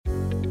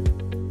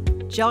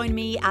Join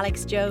me,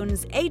 Alex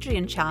Jones,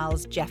 Adrian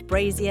Charles, Jeff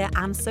Brazier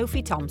and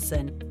Sophie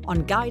Thompson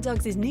on Guide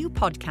Dogs' new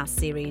podcast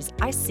series,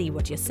 I See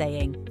What You're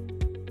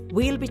Saying.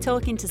 We'll be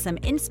talking to some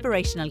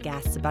inspirational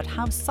guests about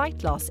how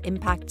sight loss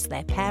impacts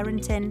their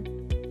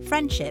parenting,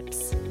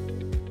 friendships,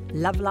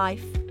 love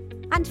life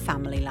and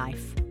family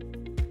life.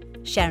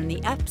 Sharing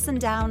the ups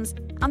and downs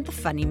and the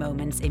funny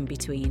moments in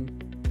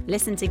between.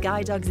 Listen to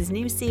Guide Dogs'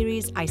 new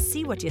series, I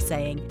See What You're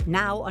Saying,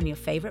 now on your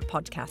favourite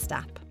podcast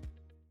app.